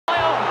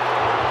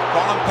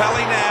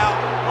Bontempelli now,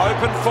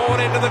 open forward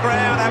into the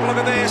ground. Have a look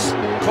at this.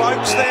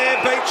 Cloak's there,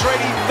 Beatrice.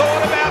 He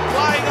thought about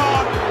playing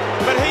on,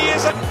 but he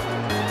isn't.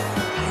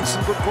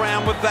 Some good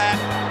ground with that.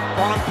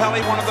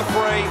 Bontempelli wanted the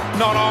free,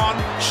 not on.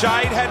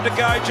 Shade had to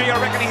go. Gee, I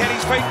reckon he had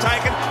his feet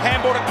taken.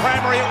 Handball to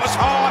Cramery, it was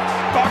hot.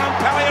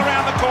 Bontempelli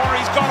around the corner,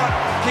 he's got it.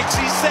 Kicks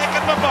his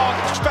second to Bont.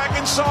 Back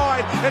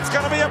inside, it's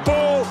going to be a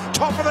ball.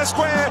 Top of the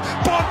square,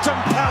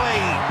 Bontempelli.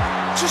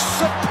 Just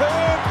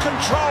superb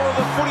control of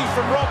the footy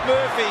from Rob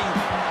Murphy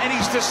and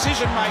his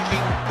decision making.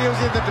 He was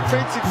in the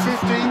defensive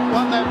 50,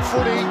 won that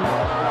footy.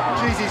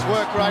 Geez, his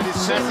work rate is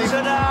massive. Sends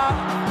it out.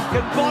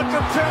 Can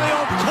Bontempelli,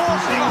 of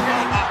course he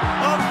can.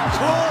 Of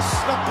course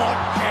the Bont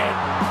can.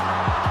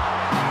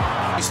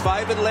 He's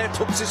favoured left,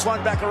 hooks this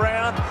one back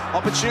around.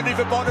 Opportunity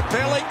for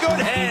Bontempelli, good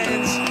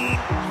hands.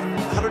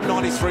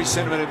 193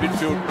 centimetre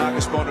midfield,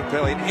 Marcus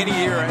Bontempelli. In any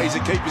era, he's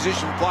a key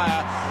position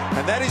player.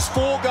 And that is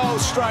 4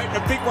 goals straight, and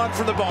a big one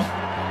from the Bont.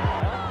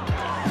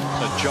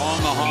 So John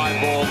the high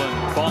ball and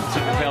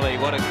Bontempelli,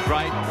 what a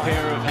great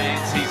pair of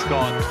hands he's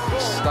got.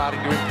 Starting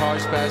to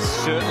impose pass.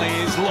 Certainly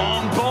is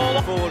long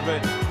ball. Forward, but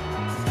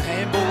the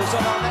handball was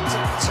on. That's a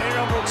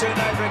terrible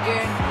turnover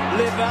again.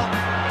 Liver,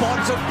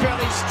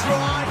 Bontempelli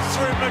strides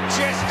through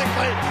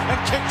majestically and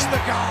kicks the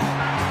goal.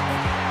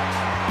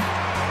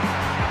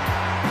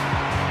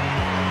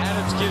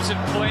 Adams gives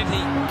it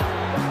plenty.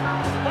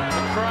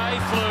 McRae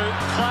flew.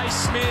 Clay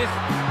Smith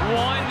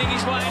winding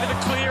his way into the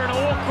clear. An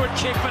awkward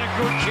kick, but a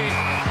good kick.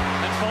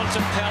 And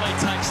Bontempelli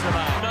takes the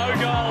mark. No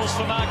goals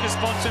for Marcus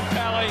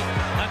Bontempelli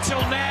until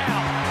now.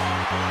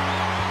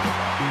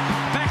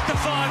 Back to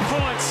 5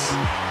 points.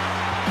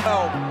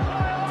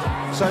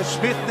 So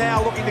Smith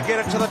now looking to get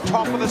it to the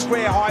top of the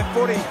square. High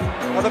footy.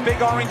 The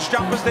big orange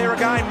jumpers there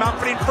again.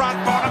 Mumford in front.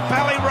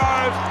 Bontempelli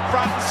rove.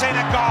 Front and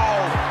centre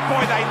goal.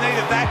 Boy, they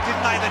needed that,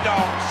 didn't they, the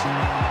Dogs?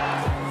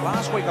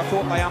 Last week I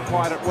thought they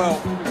umpired it well.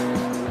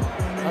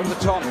 Over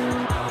the top.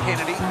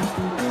 Kennedy.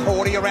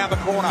 Cordy around the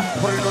corner.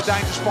 Put it into a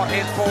dangerous spot.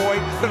 Here's Boyd.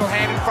 Little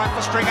hand in front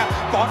for Stringer.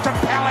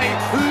 Bontempelli.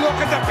 Look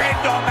at the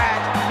bend on that.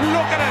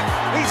 Look at it.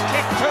 He's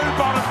kicked 2.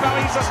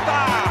 Bontempelli's a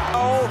star.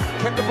 Oh,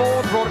 kept the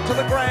ball, brought it to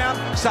the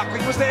ground.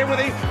 Suckling was there with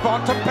him.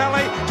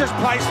 Bontempelli just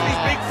placed his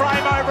big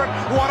frame over it.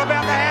 What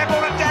about the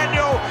handball to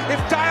Daniel?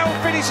 If Dale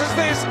finishes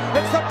this,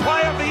 it's the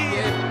play of the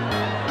year.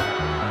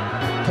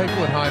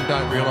 People at home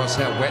don't realise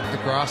how wet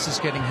the grass is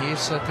getting here,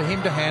 so for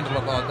him to handle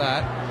it like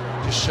that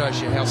just shows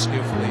you how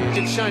skillful he is.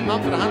 It's Shane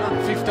Mumford,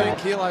 115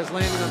 kilos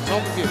landing on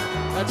top of you.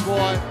 That's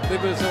why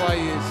Libba's the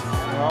way he is.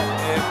 Well,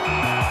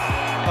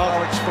 yeah.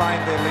 I'll explain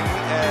there, Lee,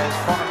 as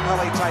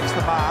Bontempelli takes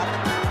the mark.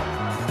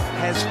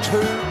 Has 2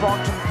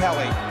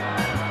 Bontempelli.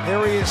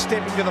 There he is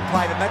stepping to the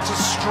plate, and that's as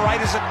straight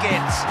as it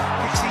gets.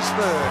 Kicks his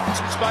third.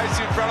 Some space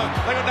in front of him.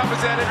 They got numbers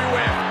out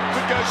everywhere.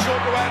 Could go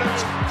short to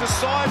Adams.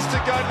 Decides to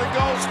go to the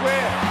goal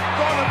square.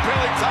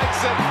 Bontempelli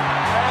takes it.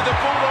 And the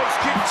Bulldogs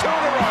kick 2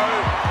 in a row.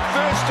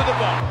 First to the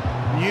Bont.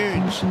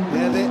 Nunes.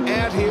 Now they're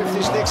out here if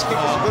this next kick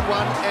is a good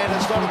one, and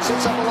it's not. It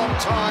sits up a long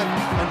time,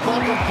 and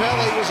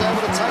Bontempelli was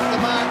able to take the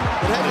mark.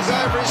 It had to go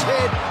over his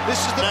head.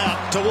 This is the out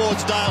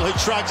towards Dale, who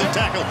shrugs a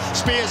tackle,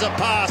 spears a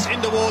pass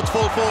in towards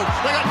full forward.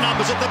 They got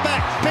numbers at the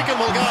back. Pickham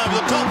will go over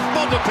the top.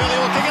 Bontempelli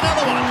will kick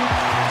another one.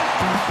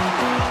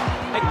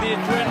 The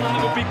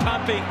adrenaline will be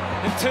pumping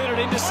and turn it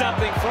into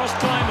something. Frost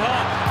climbed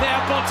high. Now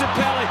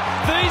Bontempelli.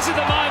 These are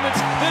the moments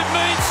that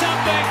mean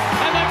something,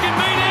 and they can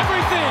mean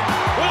everything.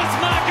 Well, it's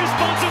Marcus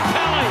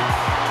Bontempelli.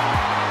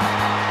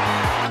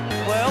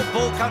 Well,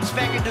 ball comes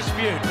back in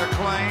dispute.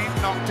 McLean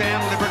knocked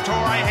down.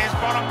 Liberatore has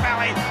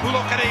Bontempelli.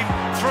 Look at him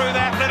through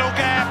that little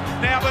gap.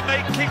 Now the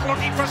neat kick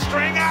looking for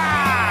Stringer.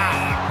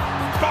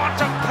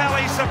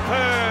 Bontempelli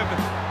superb.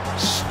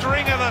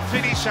 Stringer the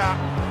finisher.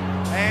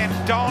 And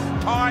Don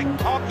Pike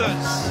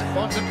ponders.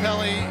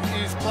 Bontempelli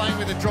is playing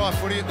with a dry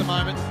footy at the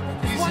moment.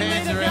 His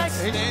hands are out.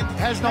 He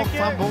has not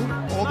fumbled.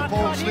 All the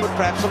balls slip.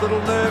 Perhaps a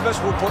little nervous.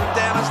 We'll put it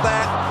down as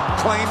that.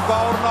 Clean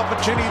bowled, an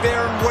opportunity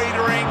there and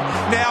Wiedering.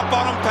 Now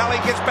Bontempelli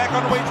gets back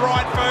onto his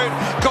right foot.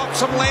 Got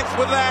some length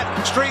with that.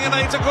 Stringer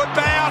needs a good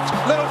bounce.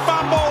 Little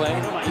fumble.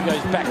 He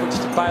goes backwards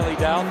to Bailey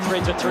Dale.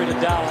 Threads it through to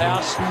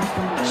Dalehouse.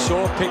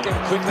 Saw Pickham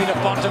quickly to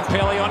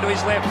Bontempelli onto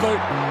his left boot.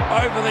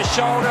 Over the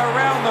shoulder,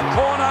 around the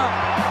corner.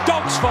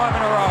 Dogs 5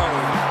 in a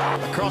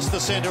row. Across the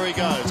centre he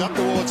goes, up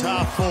towards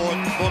half forward.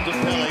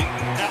 Bontempelli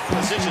out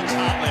positions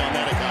Hartley on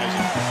that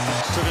occasion.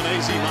 Took an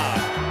easy mark.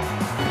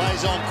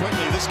 Plays on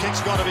quickly. This kick's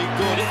got to be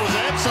good. It was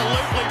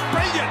absolutely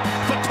brilliant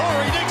for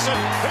Tory Dixon,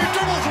 who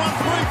dribbles one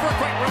through for a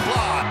quick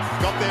reply.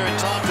 Got there in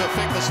time to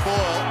affect the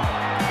spoil.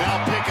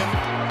 Now Pickham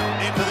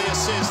into the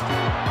assist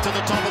to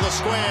the top of the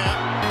square.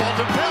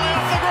 Bontempelli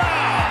off the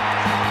ground.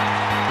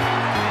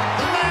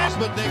 The man.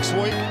 But next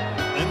week.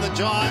 And the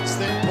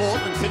Giants then Port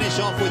and finish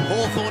off with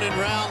Hawthorn in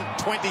round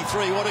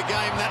 23. What a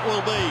game that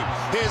will be.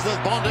 Here's the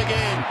Bont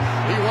again.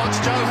 He wants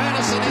Joe